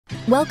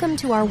Welcome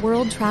to our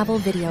world travel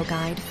video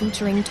guide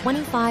featuring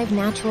 25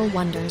 natural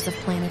wonders of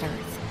planet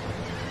Earth.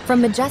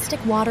 From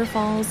majestic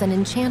waterfalls and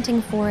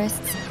enchanting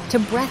forests to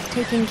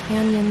breathtaking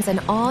canyons and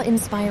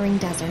awe-inspiring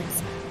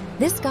deserts,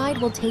 this guide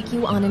will take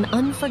you on an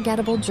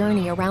unforgettable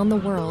journey around the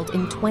world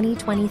in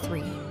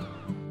 2023.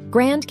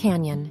 Grand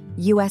Canyon,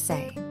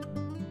 USA.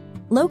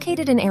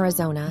 Located in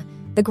Arizona,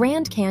 the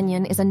Grand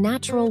Canyon is a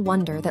natural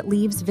wonder that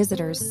leaves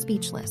visitors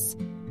speechless.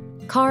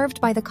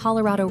 Carved by the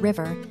Colorado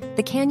River,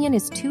 the canyon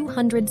is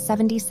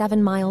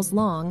 277 miles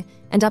long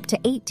and up to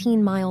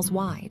 18 miles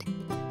wide.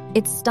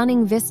 Its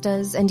stunning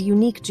vistas and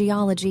unique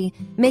geology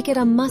make it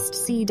a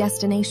must-see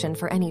destination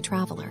for any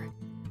traveler.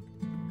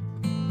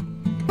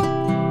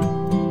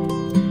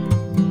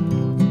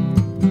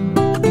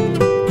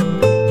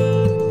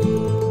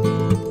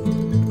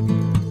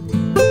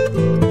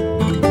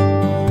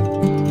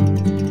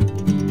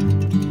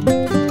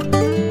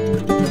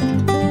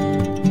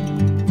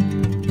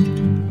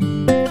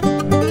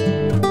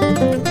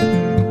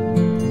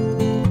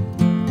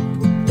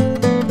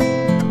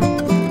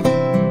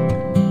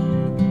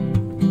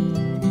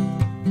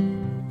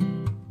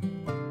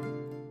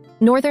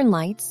 Northern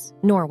Lights,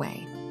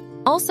 Norway.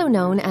 Also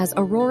known as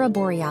Aurora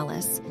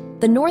Borealis,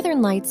 the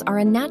Northern Lights are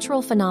a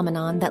natural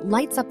phenomenon that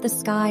lights up the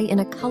sky in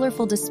a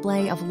colorful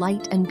display of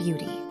light and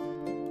beauty.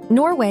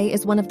 Norway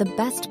is one of the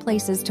best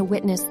places to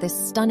witness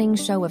this stunning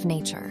show of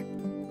nature.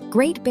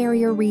 Great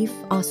Barrier Reef,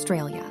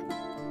 Australia.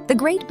 The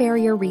Great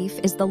Barrier Reef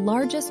is the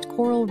largest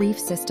coral reef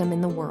system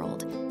in the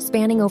world,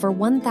 spanning over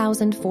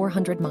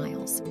 1,400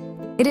 miles.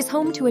 It is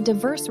home to a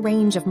diverse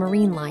range of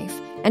marine life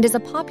and is a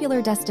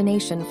popular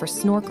destination for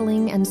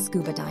snorkeling and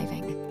scuba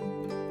diving.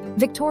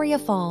 Victoria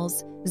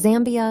Falls,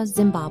 Zambia,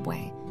 Zimbabwe.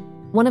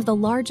 One of the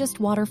largest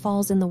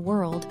waterfalls in the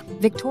world,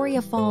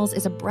 Victoria Falls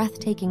is a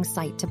breathtaking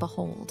sight to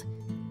behold.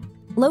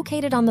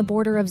 Located on the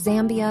border of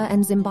Zambia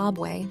and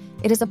Zimbabwe,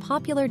 it is a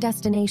popular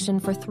destination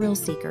for thrill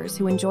seekers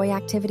who enjoy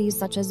activities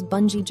such as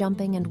bungee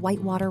jumping and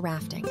whitewater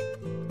rafting.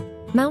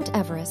 Mount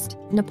Everest,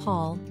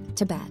 Nepal,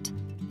 Tibet.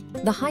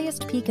 The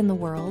highest peak in the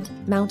world,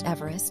 Mount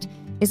Everest,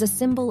 is a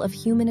symbol of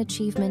human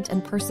achievement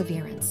and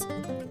perseverance.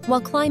 While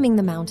climbing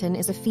the mountain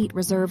is a feat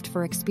reserved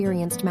for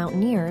experienced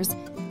mountaineers,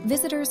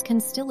 visitors can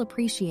still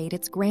appreciate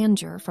its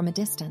grandeur from a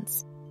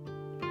distance.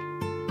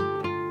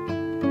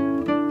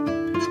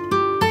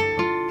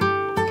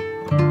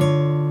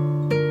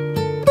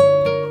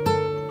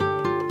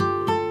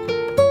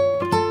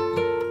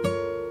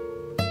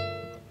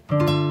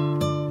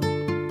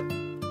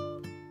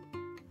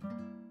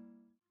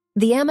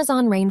 The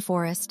Amazon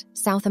rainforest,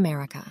 South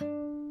America.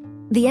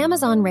 The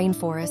Amazon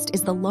rainforest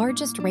is the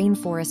largest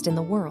rainforest in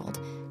the world,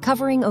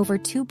 covering over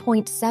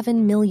 2.7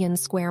 million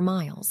square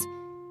miles.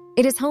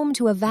 It is home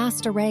to a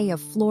vast array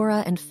of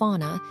flora and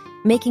fauna,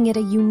 making it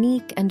a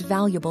unique and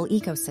valuable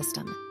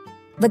ecosystem.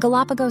 The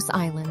Galapagos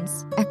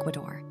Islands,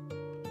 Ecuador.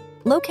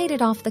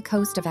 Located off the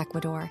coast of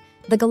Ecuador,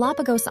 the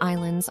Galapagos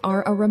Islands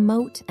are a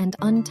remote and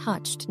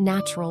untouched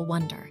natural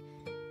wonder.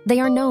 They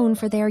are known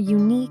for their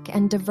unique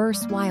and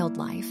diverse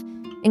wildlife,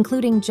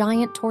 including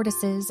giant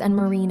tortoises and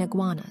marine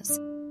iguanas.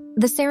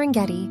 The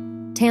Serengeti,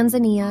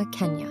 Tanzania,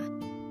 Kenya.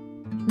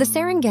 The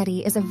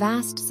Serengeti is a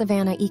vast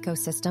savanna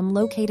ecosystem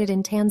located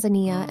in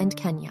Tanzania and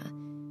Kenya.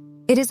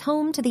 It is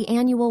home to the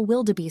annual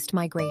wildebeest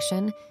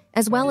migration,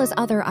 as well as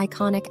other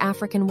iconic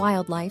African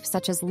wildlife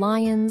such as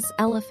lions,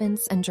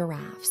 elephants, and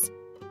giraffes.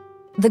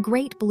 The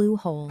Great Blue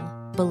Hole,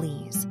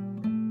 Belize.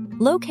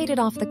 Located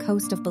off the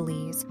coast of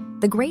Belize,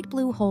 the Great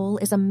Blue Hole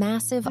is a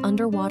massive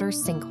underwater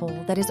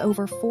sinkhole that is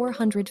over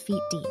 400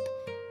 feet deep.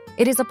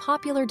 It is a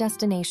popular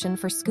destination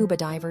for scuba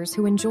divers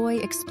who enjoy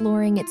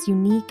exploring its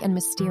unique and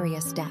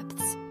mysterious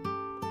depths.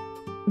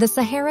 The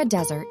Sahara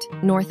Desert,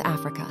 North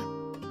Africa.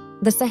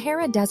 The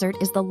Sahara Desert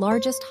is the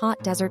largest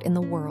hot desert in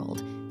the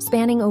world,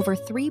 spanning over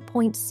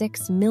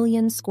 3.6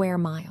 million square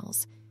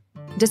miles.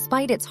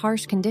 Despite its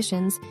harsh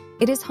conditions,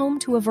 it is home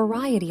to a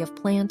variety of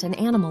plant and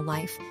animal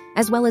life,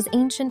 as well as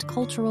ancient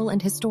cultural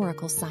and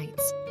historical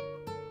sites.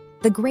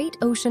 The Great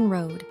Ocean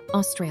Road,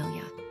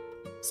 Australia.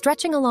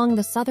 Stretching along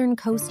the southern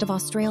coast of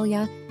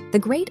Australia, the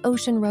Great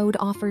Ocean Road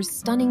offers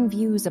stunning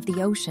views of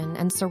the ocean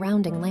and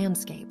surrounding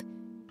landscape.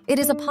 It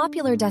is a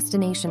popular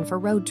destination for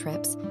road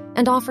trips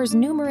and offers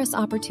numerous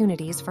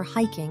opportunities for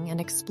hiking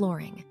and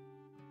exploring.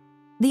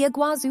 The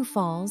Iguazu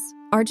Falls,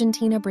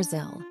 Argentina,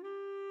 Brazil.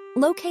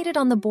 Located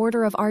on the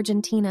border of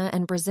Argentina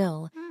and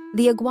Brazil,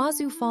 the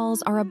Iguazu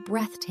Falls are a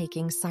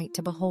breathtaking sight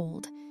to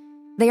behold.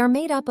 They are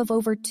made up of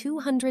over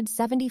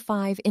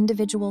 275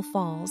 individual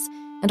falls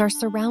and are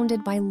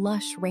surrounded by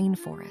lush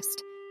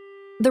rainforest.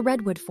 The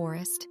Redwood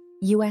Forest,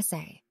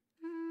 USA.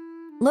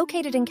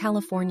 Located in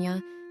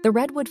California, the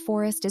Redwood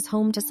Forest is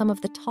home to some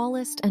of the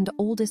tallest and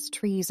oldest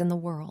trees in the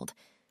world.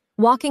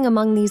 Walking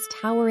among these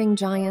towering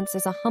giants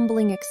is a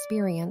humbling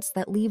experience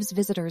that leaves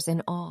visitors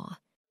in awe.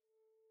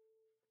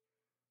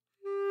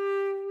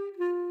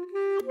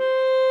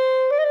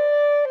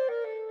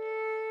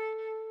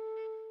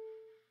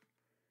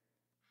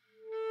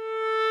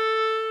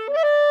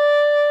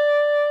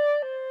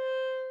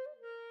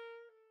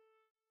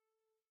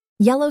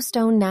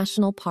 Yellowstone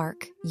National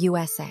Park,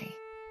 USA.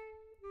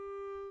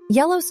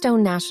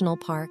 Yellowstone National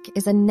Park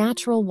is a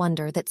natural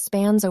wonder that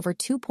spans over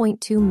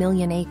 2.2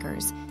 million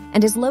acres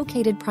and is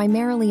located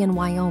primarily in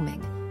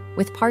Wyoming,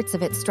 with parts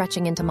of it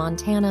stretching into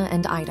Montana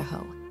and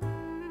Idaho.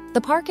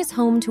 The park is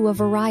home to a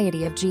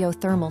variety of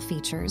geothermal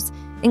features,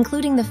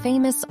 including the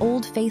famous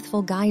Old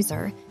Faithful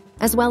geyser,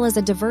 as well as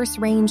a diverse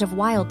range of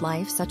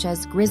wildlife such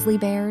as grizzly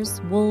bears,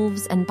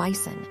 wolves, and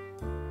bison.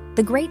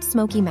 The Great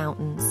Smoky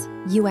Mountains,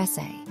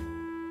 USA.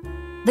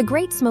 The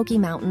Great Smoky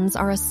Mountains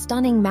are a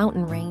stunning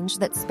mountain range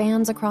that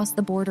spans across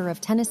the border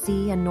of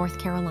Tennessee and North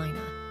Carolina.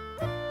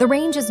 The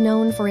range is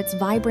known for its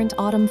vibrant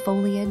autumn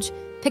foliage,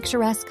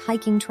 picturesque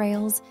hiking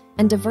trails,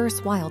 and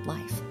diverse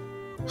wildlife.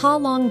 Ha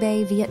Long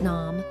Bay,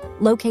 Vietnam,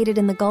 located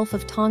in the Gulf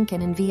of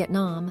Tonkin in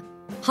Vietnam,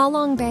 Ha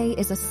Long Bay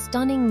is a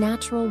stunning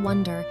natural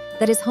wonder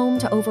that is home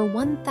to over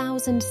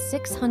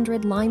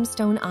 1,600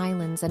 limestone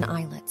islands and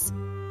islets.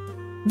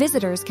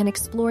 Visitors can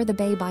explore the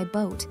bay by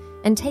boat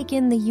and take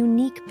in the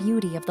unique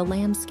beauty of the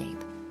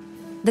landscape.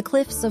 The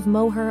Cliffs of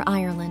Moher,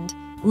 Ireland,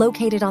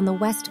 located on the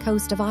west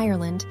coast of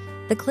Ireland,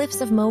 the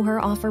Cliffs of Moher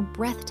offer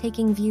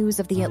breathtaking views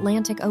of the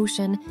Atlantic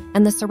Ocean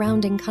and the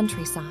surrounding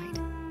countryside.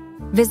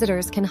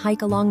 Visitors can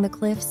hike along the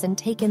cliffs and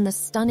take in the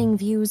stunning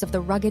views of the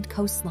rugged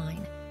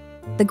coastline.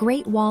 The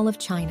Great Wall of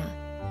China,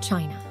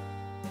 China.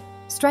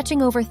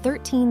 Stretching over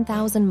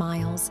 13,000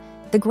 miles,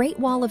 the Great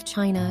Wall of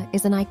China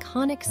is an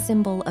iconic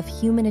symbol of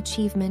human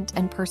achievement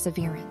and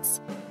perseverance.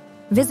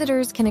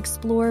 Visitors can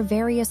explore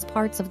various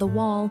parts of the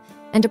wall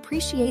and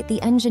appreciate the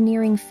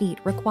engineering feat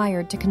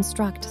required to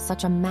construct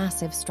such a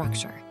massive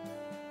structure.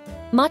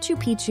 Machu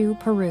Picchu,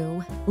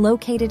 Peru,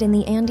 located in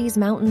the Andes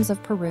Mountains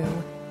of Peru,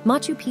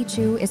 Machu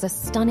Picchu is a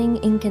stunning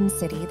Incan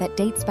city that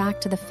dates back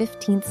to the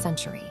 15th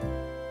century.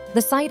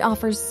 The site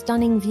offers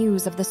stunning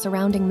views of the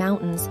surrounding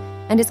mountains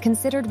and is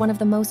considered one of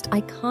the most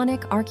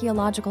iconic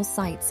archaeological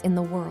sites in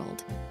the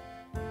world.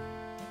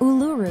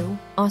 Uluru,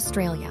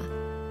 Australia.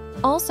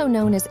 Also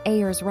known as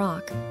Ayers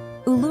Rock,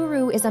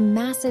 Uluru is a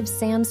massive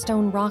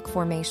sandstone rock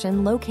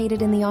formation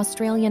located in the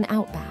Australian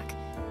outback.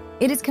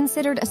 It is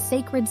considered a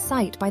sacred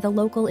site by the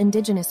local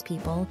indigenous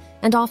people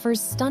and offers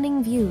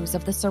stunning views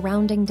of the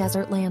surrounding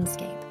desert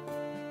landscape.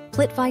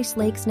 Plitvice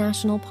Lakes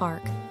National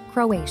Park,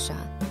 Croatia.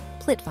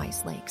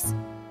 Plitvice Lakes.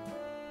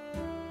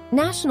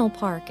 National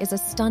Park is a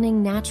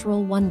stunning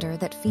natural wonder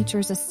that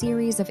features a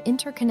series of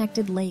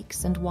interconnected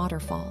lakes and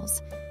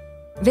waterfalls.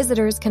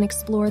 Visitors can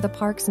explore the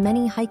park's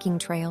many hiking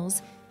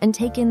trails and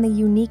take in the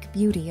unique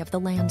beauty of the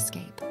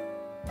landscape.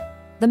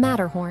 The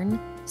Matterhorn,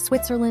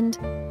 Switzerland,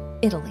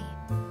 Italy.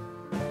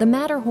 The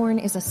Matterhorn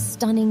is a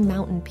stunning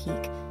mountain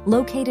peak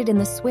located in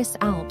the Swiss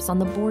Alps on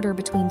the border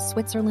between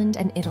Switzerland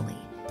and Italy.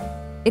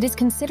 It is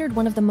considered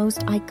one of the most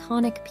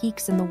iconic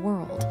peaks in the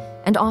world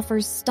and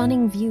offers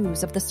stunning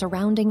views of the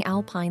surrounding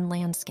alpine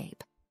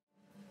landscape.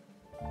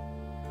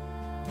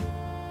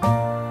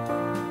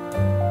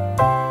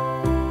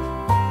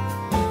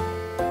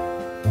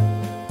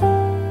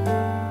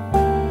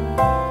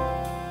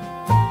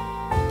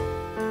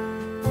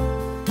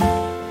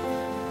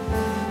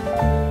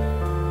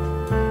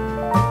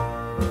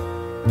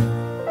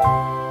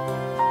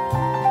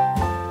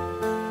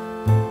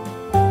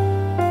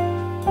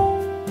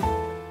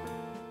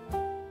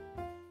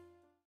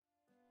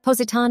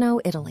 Positano,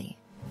 Italy.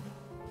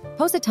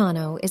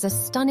 Positano is a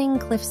stunning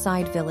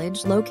cliffside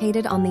village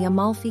located on the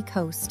Amalfi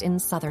Coast in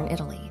southern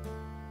Italy.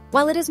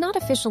 While it is not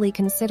officially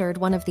considered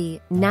one of the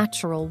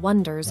natural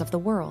wonders of the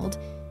world,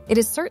 it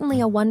is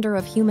certainly a wonder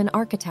of human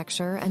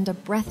architecture and a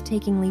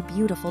breathtakingly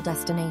beautiful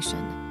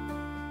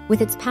destination.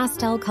 With its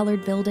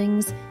pastel-colored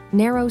buildings,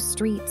 narrow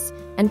streets,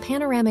 and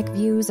panoramic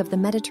views of the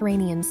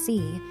Mediterranean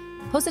Sea,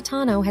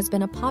 Positano has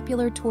been a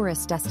popular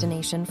tourist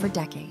destination for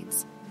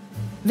decades.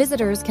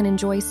 Visitors can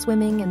enjoy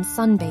swimming and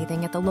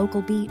sunbathing at the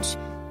local beach,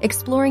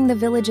 exploring the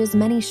village's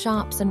many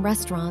shops and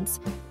restaurants,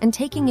 and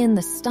taking in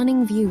the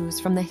stunning views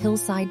from the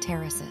hillside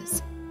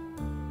terraces.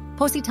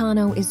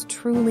 Positano is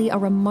truly a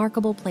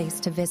remarkable place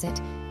to visit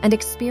and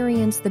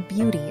experience the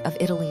beauty of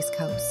Italy's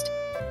coast.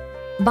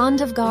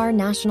 Bandhavgarh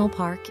National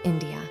Park,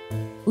 India.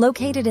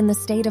 Located in the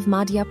state of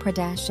Madhya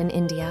Pradesh in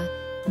India,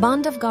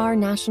 Bandhavgarh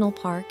National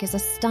Park is a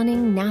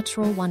stunning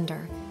natural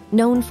wonder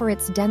known for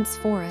its dense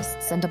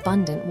forests and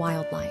abundant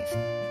wildlife.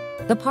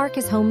 The park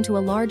is home to a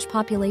large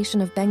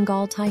population of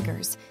Bengal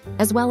tigers,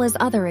 as well as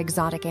other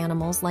exotic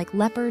animals like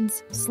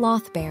leopards,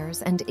 sloth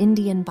bears, and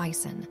Indian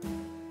bison.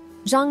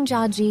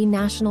 Zhangjiajie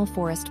National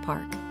Forest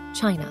Park,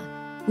 China.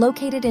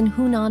 Located in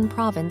Hunan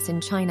Province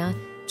in China,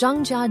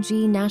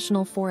 Zhangjiajie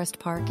National Forest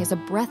Park is a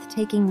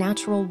breathtaking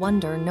natural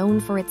wonder known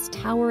for its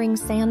towering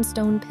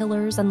sandstone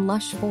pillars and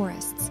lush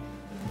forests.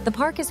 The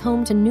park is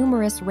home to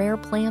numerous rare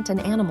plant and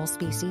animal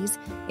species,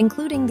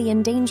 including the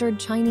endangered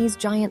Chinese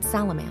giant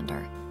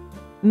salamander.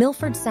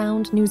 Milford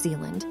Sound, New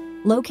Zealand.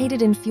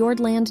 Located in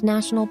Fiordland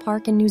National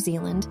Park in New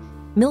Zealand,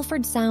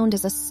 Milford Sound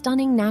is a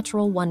stunning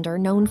natural wonder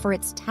known for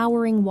its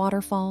towering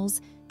waterfalls,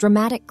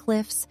 dramatic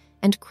cliffs,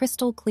 and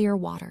crystal-clear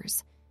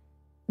waters.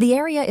 The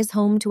area is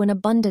home to an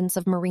abundance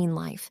of marine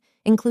life,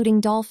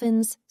 including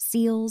dolphins,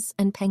 seals,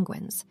 and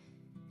penguins.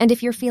 And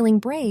if you're feeling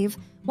brave,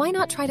 why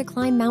not try to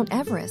climb Mount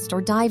Everest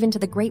or dive into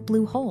the Great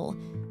Blue Hole?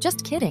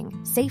 Just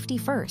kidding, safety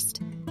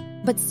first.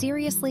 But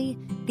seriously,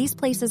 these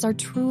places are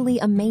truly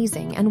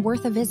amazing and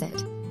worth a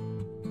visit.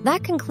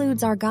 That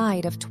concludes our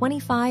guide of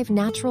 25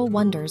 natural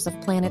wonders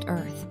of planet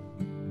Earth.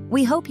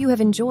 We hope you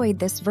have enjoyed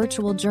this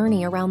virtual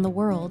journey around the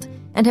world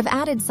and have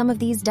added some of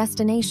these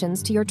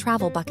destinations to your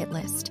travel bucket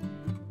list.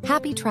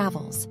 Happy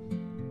travels!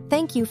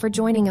 Thank you for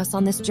joining us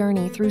on this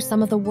journey through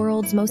some of the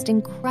world's most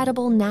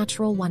incredible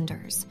natural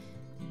wonders.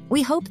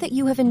 We hope that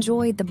you have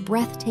enjoyed the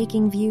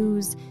breathtaking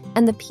views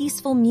and the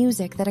peaceful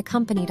music that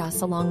accompanied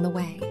us along the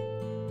way.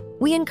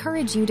 We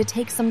encourage you to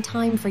take some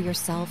time for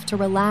yourself to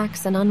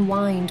relax and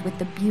unwind with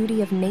the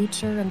beauty of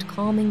nature and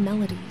calming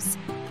melodies.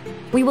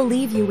 We will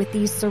leave you with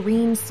these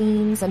serene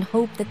scenes and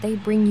hope that they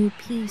bring you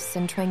peace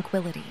and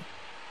tranquility.